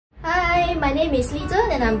my name is Zhen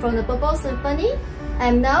and I'm from the Purple Symphony.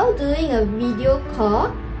 I'm now doing a video call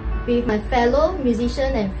with my fellow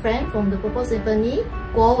musician and friend from the Purple Symphony,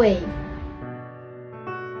 Wei.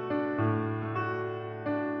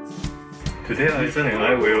 Today, Zhen and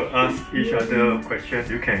I will ask each other questions.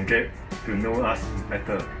 You can get to know us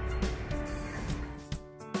better.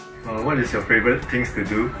 What is your favorite things to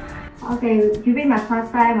do? Okay, during my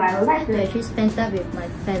pastime, I would like to actually spend time with my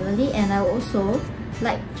family, and I also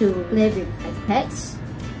like to play with my pets.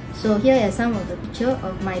 So here are some of the pictures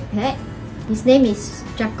of my pet. His name is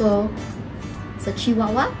Jaco. It's a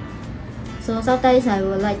Chihuahua. So sometimes I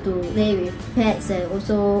would like to play with pets and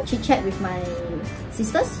also chit chat with my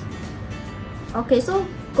sisters. Okay, so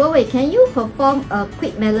Wei, can you perform a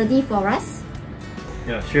quick melody for us?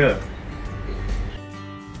 Yeah, sure.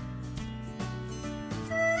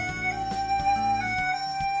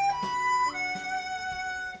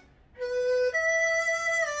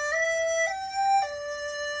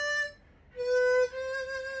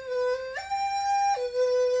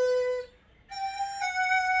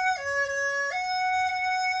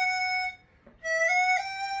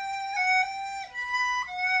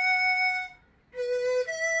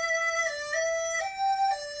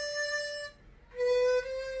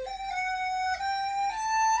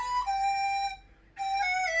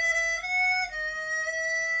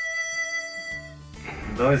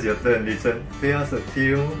 Now it's your turn, Zhen. Play us a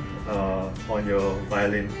tune on your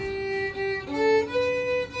violin.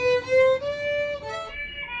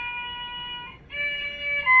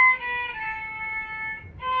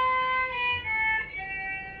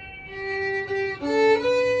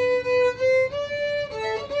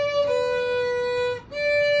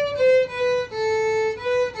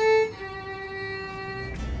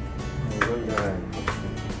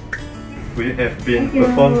 We have been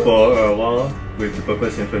performed for a while with the Purple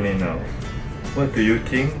Symphony now. What do you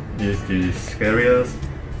think is the scariest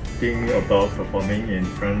thing about performing in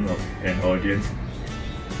front of an audience?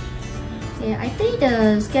 Yeah, I think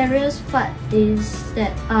the scariest part is that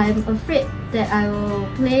I'm afraid that I will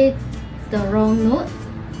play the wrong note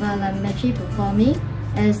while I'm actually performing,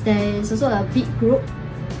 as there is also a big group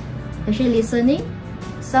actually listening.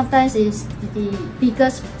 Sometimes it's the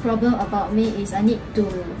biggest problem about me is I need to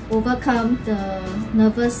overcome the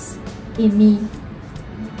nervous in me.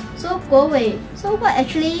 So Wei, so what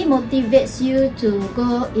actually motivates you to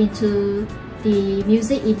go into the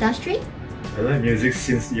music industry? I like music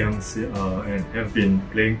since young and have been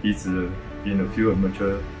playing dizi in a few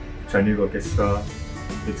amateur Chinese orchestra.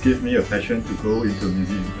 It gives me a passion to go into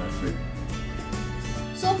music industry.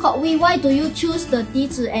 So Wei, why do you choose the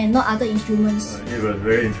dizi and not other instruments? It was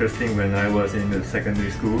very interesting when I was in the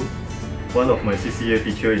secondary school. One of my CCA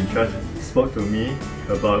teacher in charge spoke to me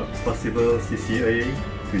about possible CCA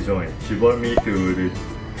to join. She brought me to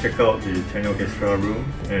check out the Chinese orchestra room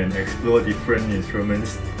and explore different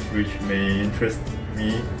instruments which may interest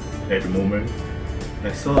me at the moment.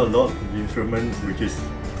 I saw a lot of instruments which is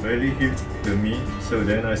very hit to me, so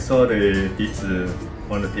then I saw the dizi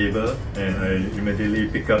on the table and I immediately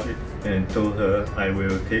picked up it and told her I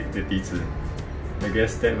will take the dizi. I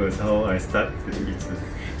guess that was how I started the dizi.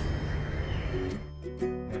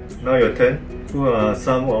 Now your turn. Who are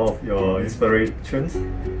some of your inspirations?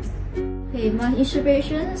 Okay, my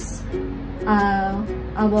inspirations are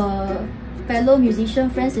our fellow musician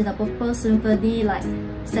friends in the Purple Symphony like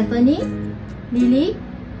Stephanie, Lily,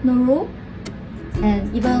 Nuru,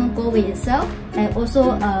 and even Wei itself, and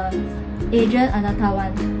also Adrian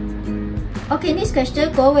Anatawan. Okay, next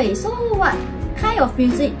question, Wei. So what kind of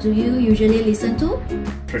music do you usually listen to?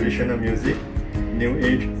 Traditional music, new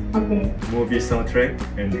age, movie soundtrack,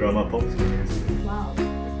 and drama pop songs. Wow,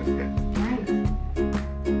 nice.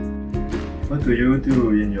 What do you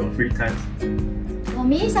do in your free time? For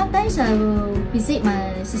me, sometimes I will visit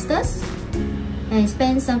my sisters and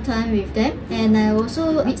spend some time with them, and I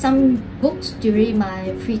also read some books during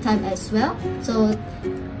my free time as well. So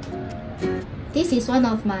this is one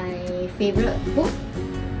of my favorite books.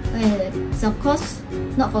 And of course,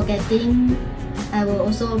 not forgetting, I will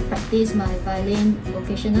also practice my violin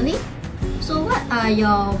occasionally. So what are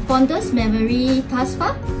your fondest memory thus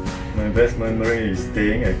far? My best memory is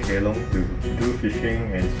staying at Kelong to do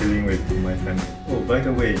fishing and chilling with my family. Oh, by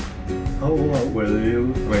the way, how old were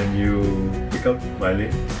you when you picked up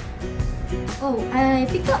violin? Oh, I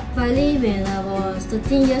picked up violin when I was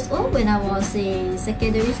 13 years old, when I was in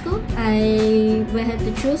secondary school. I will have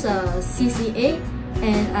to choose a CCA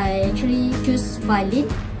and I actually choose violin.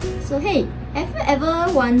 So hey, have you ever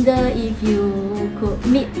wondered if you could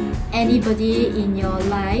meet anybody in your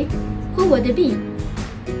life? Who would it be?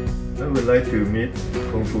 I would like to meet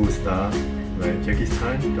Kung Fu star like Jackie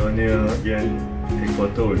Chan, Daniel, again, take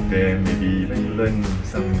photo with them, maybe even learn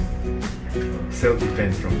some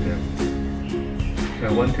self-defense from them.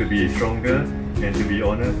 I want to be stronger and to be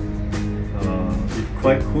honored. It's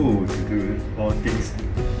quite cool to do all things.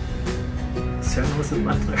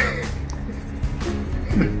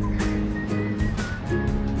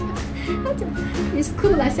 It's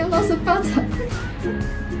cool like 香螺丝巴掌.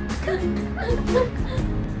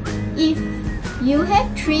 If you have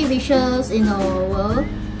 3 wishes in the world,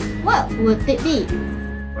 what would it be?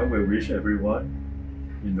 I will wish everyone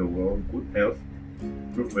in the world good health,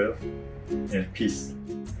 good wealth, and peace.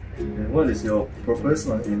 And what is your purpose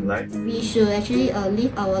in life? We should actually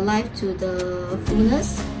live our life to the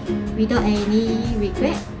fullness without any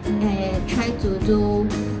regret and try to do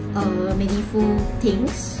meaningful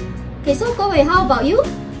things. Okay, so Kowei, how about you?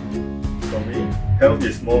 For me, health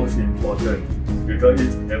is most important. Without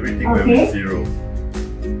it, everything will be zero.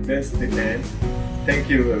 That's the end. Thank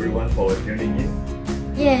you everyone for tuning in.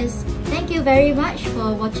 Yes, thank you very much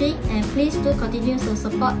for watching, and please do continue to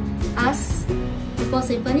support us, Purple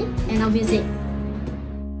Symphony, and our music.